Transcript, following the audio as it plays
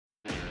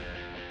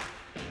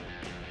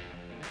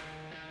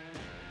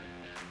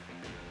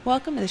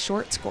Welcome to The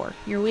Short Score,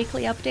 your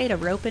weekly update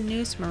of roping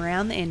news from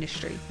around the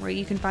industry, where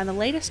you can find the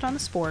latest on the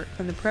sport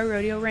from the pro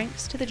rodeo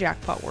ranks to the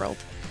jackpot world.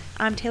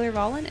 I'm Taylor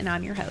Vollen, and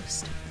I'm your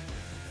host.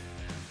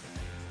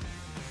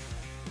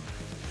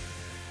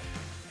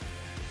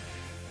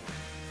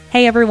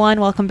 Hey everyone,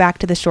 welcome back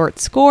to The Short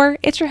Score.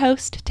 It's your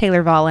host,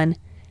 Taylor Vollen.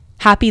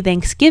 Happy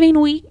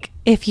Thanksgiving week.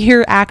 If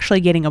you're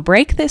actually getting a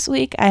break this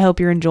week, I hope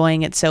you're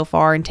enjoying it so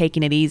far and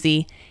taking it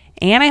easy.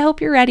 And I hope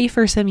you're ready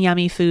for some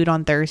yummy food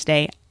on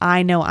Thursday.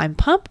 I know I'm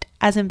pumped,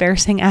 as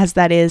embarrassing as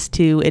that is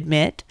to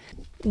admit.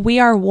 We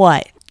are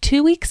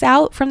 2 weeks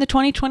out from the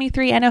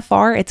 2023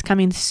 NFR? It's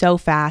coming so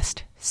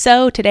fast.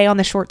 So today on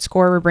The Short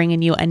Score, we're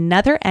bringing you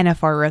another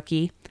NFR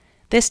rookie.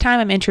 This time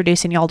I'm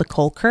introducing y'all to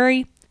Cole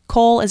Curry.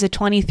 Cole is a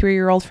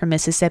 23-year-old from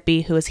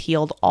Mississippi who has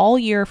heeled all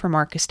year for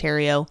Marcus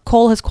Terrio.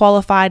 Cole has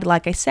qualified,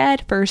 like I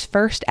said, for his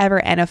first ever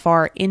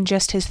NFR in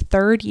just his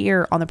third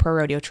year on the pro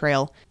rodeo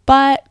trail.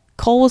 But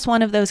Cole was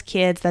one of those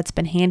kids that's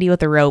been handy with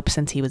the rope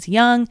since he was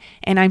young,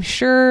 and I'm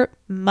sure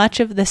much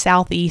of the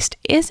Southeast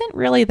isn't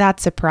really that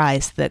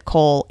surprised that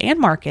Cole and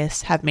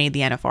Marcus have made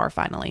the NFR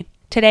finally.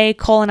 Today,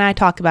 Cole and I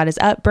talk about his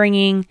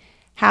upbringing,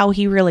 how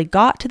he really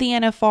got to the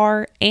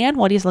NFR, and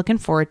what he's looking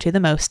forward to the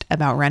most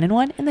about running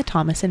one in the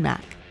Thomas &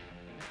 Mack.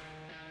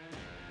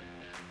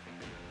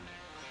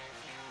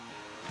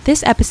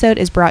 This episode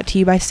is brought to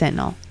you by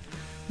Sentinel.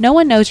 No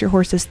one knows your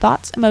horse's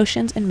thoughts,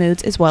 emotions, and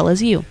moods as well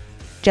as you.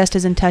 Just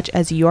as in touch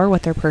as you are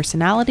with their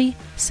personality,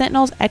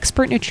 Sentinel's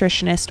expert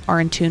nutritionists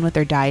are in tune with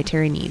their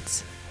dietary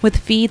needs. With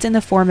feeds in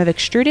the form of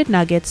extruded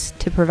nuggets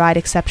to provide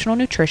exceptional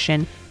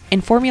nutrition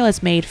and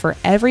formulas made for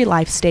every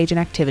life stage and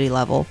activity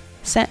level,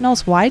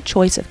 Sentinel's wide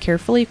choice of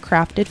carefully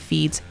crafted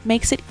feeds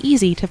makes it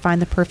easy to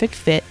find the perfect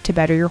fit to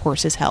better your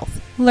horse's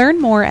health. Learn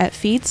more at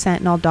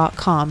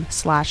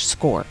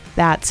feedsentinel.com/score.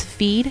 That's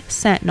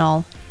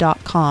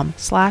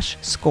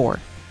feedsentinel.com/score.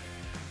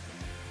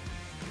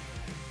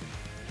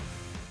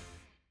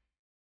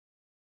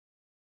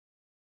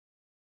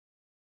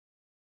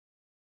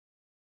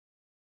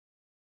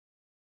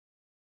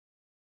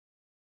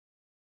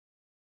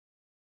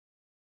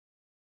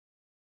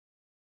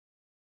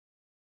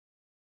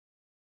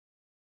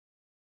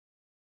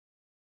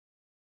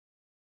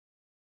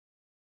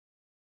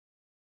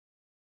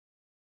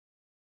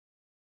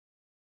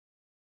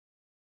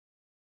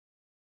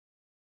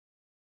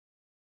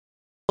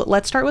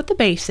 Let's start with the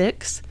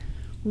basics.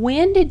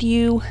 When did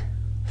you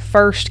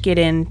first get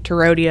into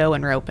rodeo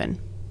and roping?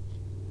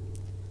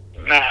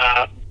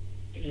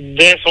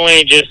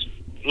 Definitely just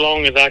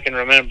long as I can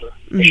remember,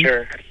 for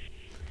sure.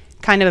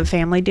 Kind of a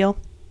family deal?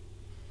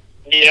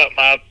 Yeah,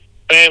 my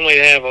family,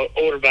 they have an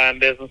order buying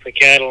business of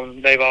cattle,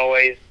 and they've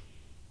always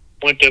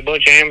went to a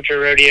bunch of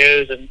amateur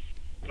rodeos, and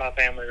my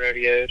family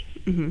rodeoed.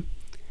 Mm-hmm.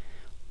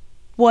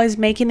 Was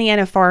making the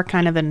NFR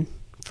kind of a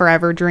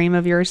forever dream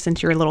of yours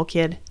since you were a little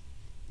kid?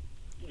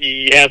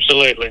 Yeah,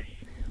 absolutely.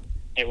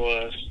 It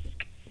was.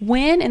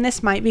 When, and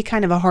this might be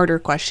kind of a harder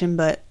question,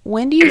 but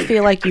when do you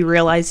feel like you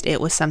realized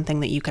it was something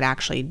that you could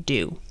actually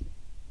do?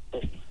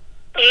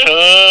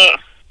 Well,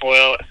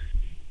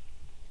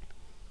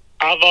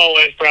 I've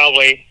always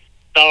probably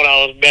thought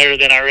I was better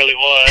than I really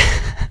was,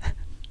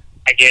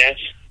 I guess.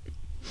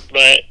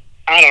 But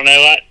I don't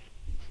know.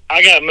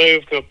 I got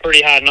moved to a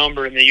pretty high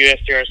number in the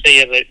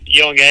USDRC at a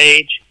young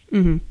age,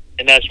 and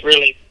that's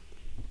really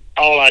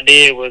all I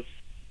did was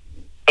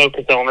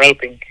focus on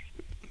roping.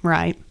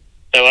 Right.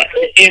 So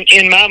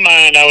in my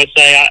mind, I would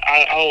say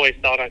I always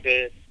thought I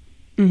could.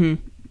 Mm-hmm.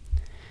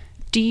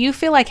 Do you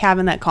feel like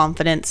having that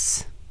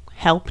confidence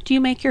helped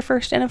you make your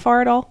first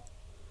NFR at all?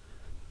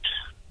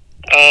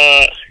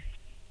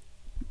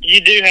 You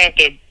do have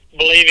to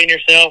believe in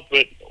yourself,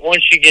 but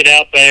once you get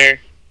out there,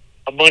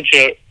 a bunch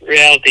of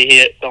reality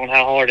hits on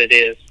how hard it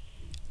is.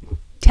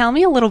 Tell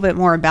me a little bit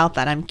more about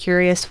that. I'm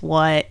curious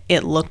what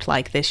it looked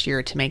like this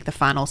year to make the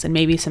finals and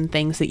maybe some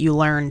things that you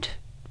learned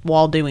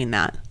while doing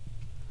that.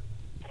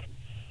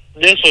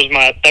 This was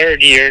my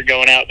third year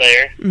going out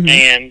there,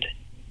 and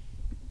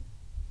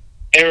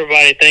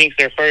everybody thinks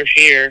their first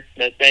year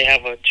that they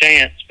have a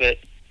chance, but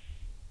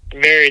a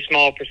very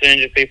small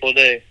percentage of people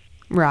do.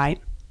 Right.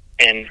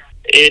 And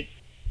it's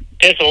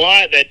a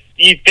lot that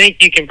you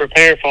think you can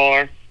prepare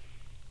for,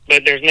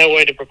 but there's no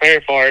way to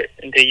prepare for it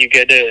until you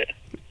go do it.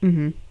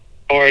 Mm-hmm.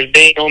 Or as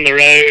being on the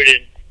road,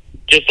 and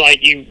just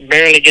like you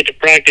barely get to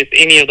practice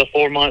any of the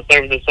 4 months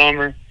over the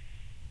summer,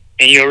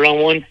 and you'll run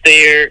one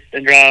steer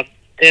and drive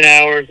 10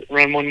 hours,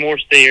 run one more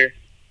steer.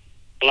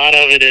 A lot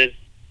of it is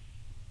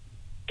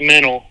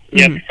mental.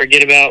 You have to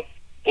forget about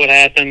what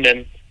happened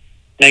and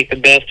make the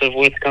best of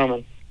what's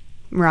coming.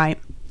 Right.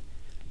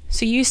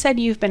 So you said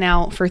you've been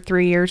out for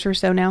 3 years or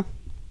so now?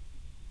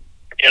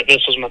 Yep,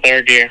 this was my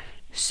third year.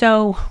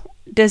 So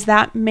does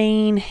that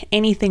mean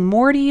anything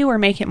more to you or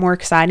make it more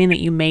exciting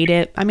that you made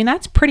it? I mean,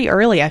 that's pretty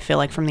early, I feel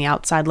like, from the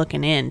outside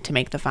looking in to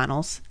make the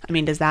finals. I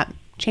mean, does that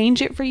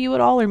change it for you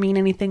at all or mean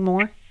anything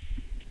more?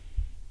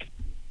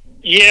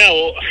 Yeah,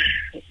 well,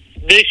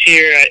 this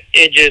year,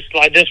 it just,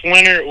 like this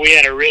winter, we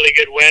had a really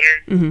good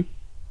winter. Mm-hmm.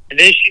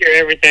 This year,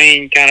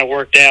 everything kind of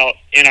worked out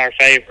in our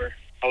favor.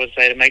 I would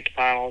say, to make the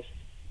finals.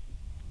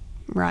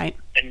 Right.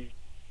 And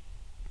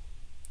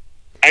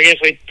I guess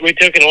we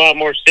took it a lot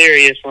more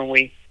serious when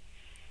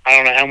I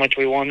don't know how much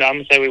we won. I'm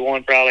going to say we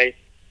won probably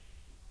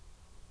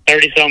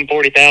 30-something,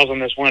 40,000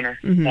 this winter.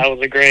 Mm-hmm. That was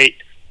a great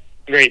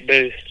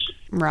boost.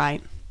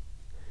 Right.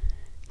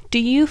 Do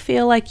you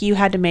feel like you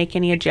had to make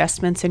any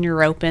adjustments in your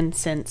roping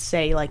since,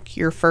 say, like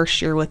your first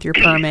year with your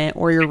permit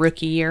or your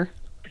rookie year?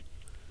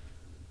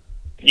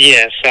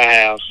 Yes, I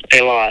have.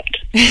 A lot.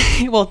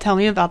 Well, tell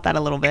me about that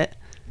a little bit.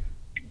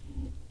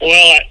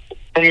 Well,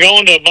 from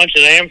going to a bunch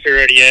of amateur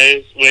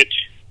rodeos, which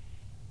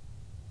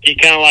you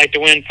kind of like to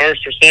win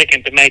first or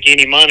second to make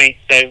any money,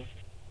 so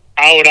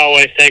I would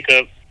always take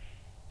a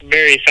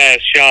very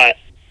fast shot.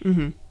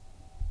 Mm-hmm.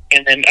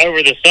 And then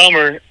over the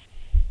summer,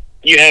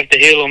 you have to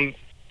heel them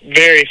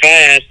very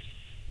fast,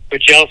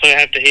 but you also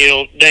have to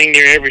heel dang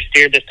near every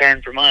steer that's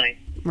turned for money.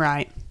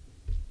 Right.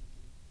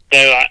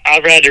 So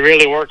I've had to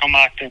really work on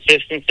my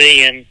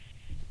consistency, and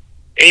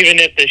even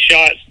if the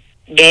shot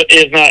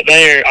is not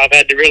there, I've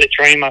had to really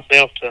train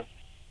myself to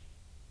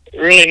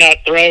really not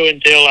throw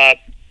until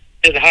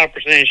it's a high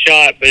percentage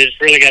shot, but it's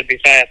really got to be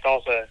fast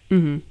also.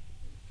 Mm-hmm.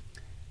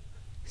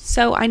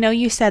 So I know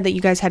you said that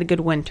you guys had a good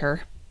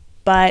winter,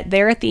 but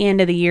there at the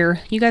end of the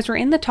year, you guys were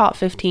in the top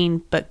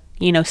 15, but,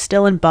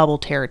 still in bubble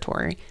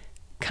territory.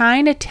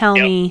 Kind of tell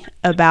me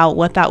about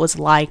what that was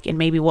like and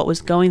maybe what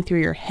was going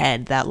through your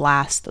head those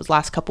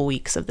last couple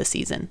weeks of the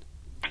season.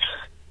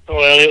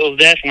 Well, it was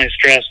definitely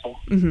stressful.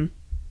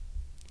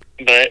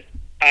 Mm-hmm. But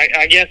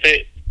I guess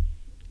a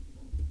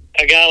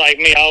guy like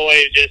me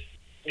always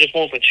just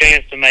wants a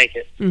chance to make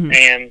it. Mm-hmm.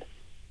 And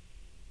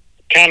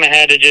kind of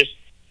had to just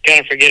kind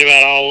of forget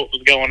about all what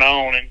was going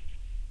on and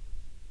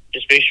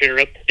just be sure to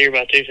rip the steer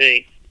by 2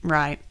 feet.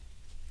 Right.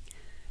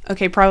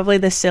 Okay, probably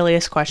the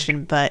silliest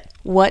question, but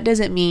what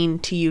does it mean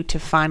to you to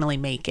finally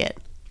make it?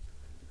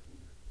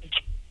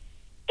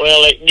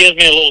 Well, it gives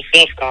me a little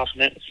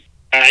self-confidence.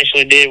 I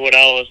actually did what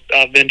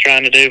I've been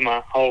trying to do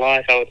my whole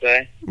life, I would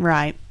say.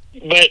 Right.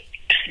 But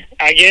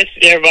I guess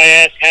everybody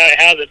asks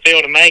how does it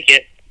feel to make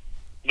it,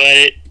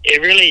 but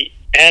it really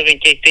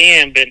hasn't kicked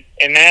in.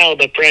 And now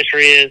the pressure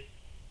is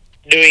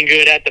doing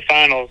good at the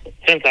finals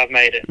since I've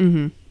made it.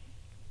 Mm-hmm.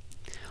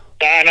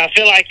 And I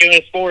feel like in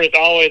this sport, it's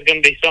always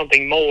going to be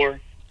something more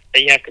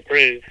that you have to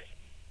prove.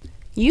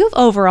 You've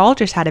overall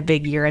just had a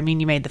big year. I mean,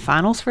 you made the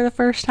finals for the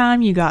first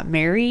time. You got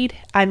married.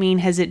 I mean,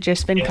 has it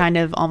just been kind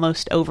of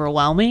almost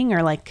overwhelming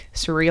or like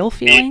surreal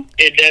feeling?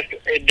 It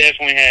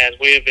definitely has.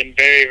 We have been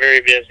very,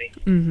 very busy.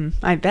 Mm-hmm.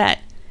 I bet.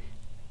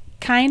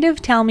 Kind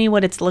of tell me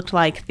what it's looked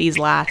like these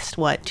last,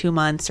 2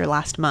 months or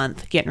last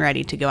month getting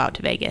ready to go out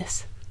to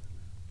Vegas.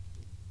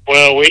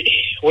 Well,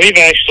 we've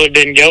actually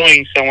been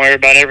going somewhere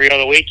about every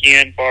other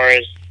weekend as far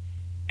as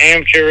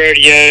amateur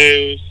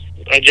rodeos,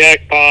 a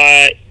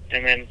jackpot,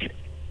 and then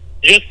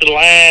just the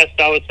last,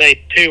 I would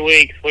say, 2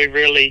 weeks, we've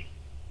really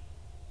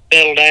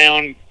settled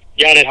down,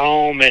 got it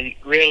home, and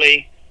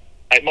really,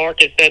 like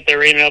Marcus set the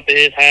arena up at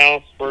his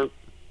house.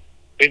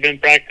 We've been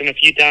practicing a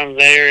few times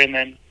there, and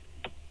then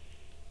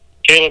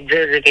Caleb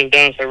Drigger has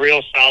done us a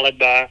real solid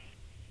by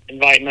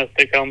inviting us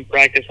to come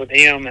practice with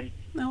him, and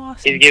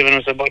awesome. He's given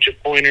us a bunch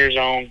of pointers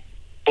on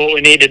what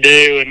we need to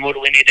do and what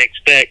we need to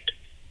expect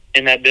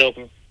in that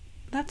building.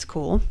 That's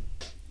cool.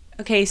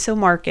 Okay, so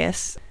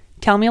Marcus,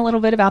 tell me a little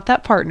bit about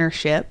that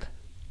partnership.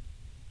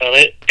 Well,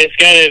 it's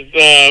got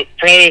its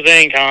pros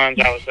and cons,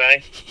 I would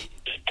say.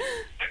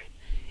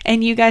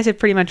 And you guys have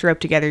pretty much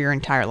roped together your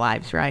entire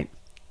lives, right?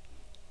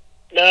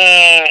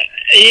 Yeah,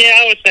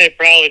 I would say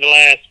probably the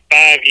last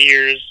 5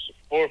 years,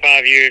 4 or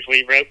 5 years,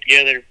 we've roped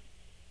together.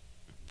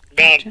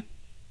 Gotcha.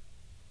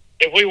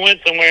 If we went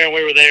somewhere and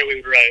we were there, we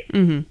would rope.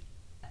 Mm-hmm.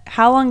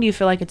 How long do you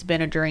feel like it's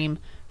been a dream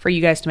for you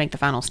guys to make the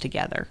finals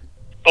together?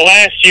 Well,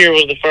 last year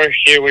was the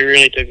first year we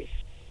really took it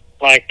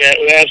like that.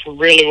 That's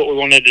really what we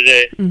wanted to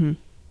do. Mm-hmm.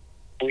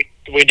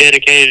 We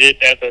dedicated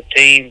it as a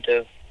team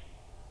to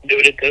do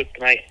what it took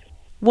to make it.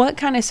 What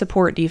kind of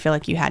support do you feel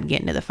like you had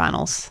getting to the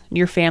finals?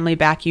 Your family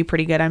back you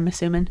pretty good, I'm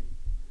assuming?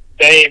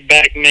 They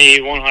backed me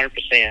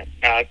 100%.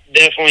 I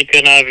definitely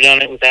could not have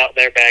done it without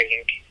their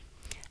backing.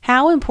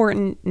 How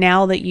important,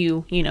 now that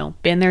you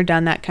been there,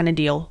 done that kind of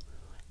deal,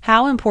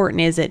 how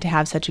important is it to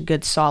have such a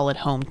good, solid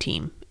home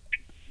team?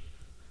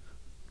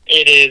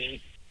 It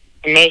is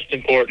most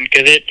important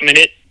because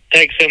it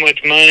takes so much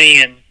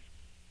money and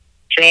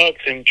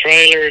trucks and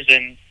trailers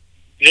and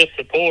just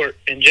support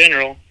in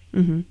general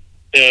mm-hmm.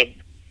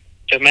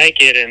 to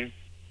make it, and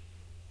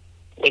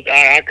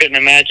I couldn't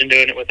imagine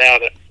doing it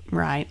without it.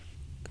 Right.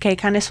 Okay,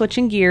 kind of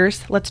switching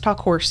gears, let's talk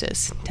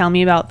horses. Tell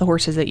me about the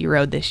horses that you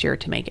rode this year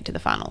to make it to the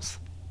finals.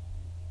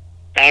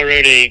 I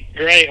rode a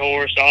gray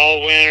horse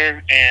all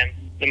winter and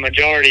the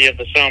majority of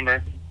the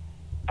summer.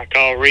 I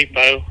call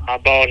Repo. I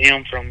bought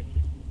him from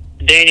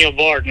Daniel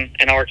Barton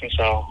in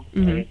Arkansas.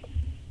 Mm-hmm.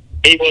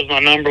 He was my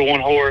number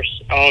one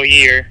horse all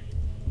year,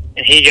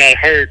 and he got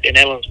hurt in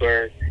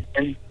Ellensburg.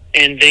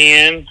 And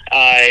then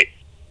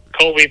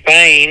Colby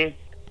Payne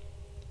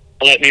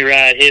let me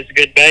ride his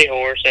Good Bay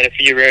horse at a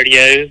few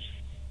rodeos,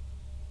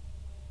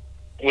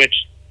 which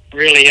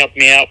really helped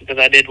me out because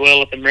I did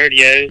well at the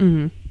rodeos.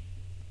 Mm-hmm.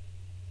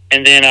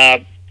 And then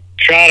I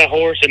tried a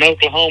horse in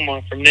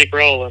Oklahoma from Nick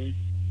Rowland.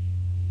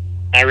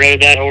 I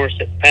rode that horse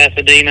at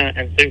Pasadena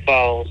and Sioux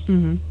Falls.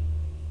 Mm-hmm.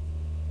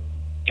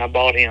 I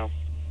bought him.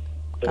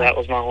 So that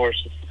was my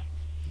horse.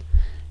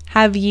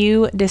 Have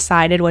you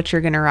decided what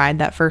you're going to ride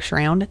that first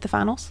round at the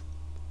finals?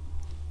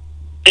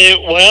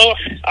 Well,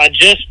 I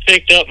just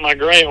picked up my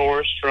gray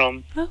horse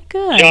from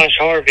Josh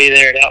Harvey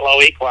there at Outlaw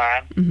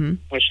Equine, mm-hmm.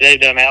 which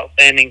they've done an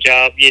outstanding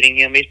job getting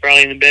him. He's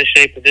probably in the best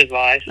shape of his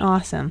life.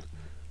 Awesome.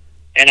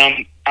 And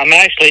I'm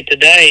actually,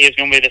 today is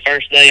going to be the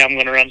first day I'm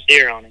going to run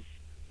steer on him.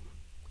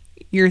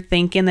 You're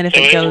thinking that if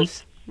it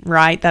goes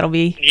right, that'll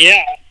be...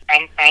 Yeah,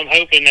 I'm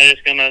hoping that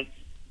it's gonna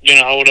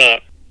hold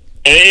up.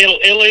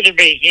 It'll either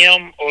be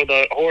him or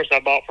the horse I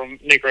bought from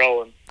Nick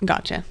Rowland.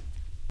 Gotcha.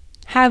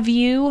 Have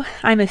you,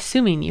 I'm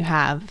assuming you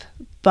have,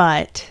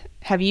 but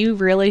have you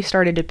really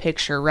started to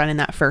picture running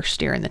that first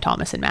steer in the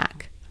Thomas and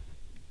Mack?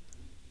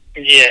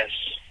 Yes.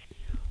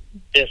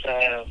 Yes, I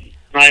have.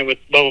 Right with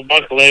Bubba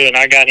Buckaloo, and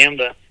I got him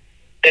to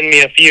send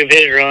me a few of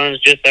his runs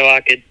just so I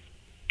could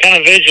kind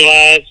of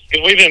visualize,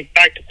 because we've been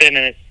practicing,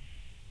 and it's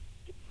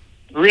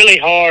really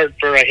hard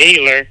for a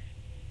heeler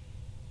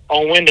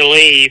on when to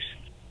leave.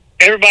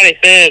 Everybody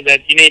says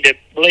that you need to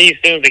leave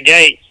soon as the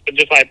gates, but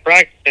just like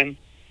practicing,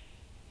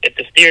 if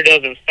the steer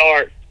doesn't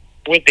start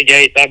with the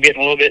gates, I'm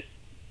getting a little bit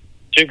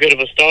too good of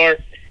a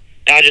start.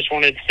 I just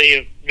wanted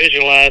to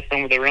visualize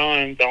some of the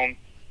runs on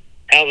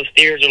how the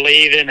steers are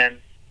leaving and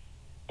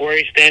where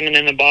he's standing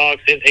in the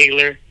box, his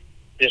heeler,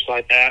 just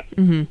like that.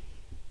 Mm-hmm.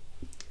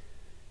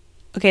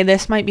 Okay,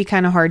 this might be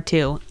kind of hard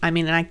too. I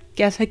mean, I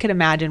guess I could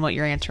imagine what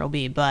your answer will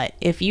be, but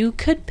if you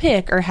could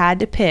pick or had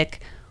to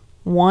pick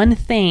one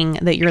thing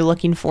that you're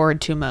looking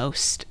forward to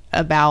most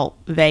about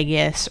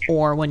Vegas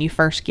or when you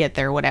first get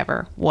there,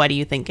 whatever, what do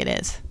you think it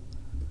is?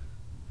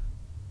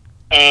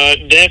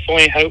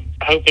 Definitely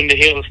hoping to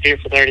heel a steer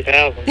for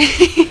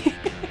 $30,000.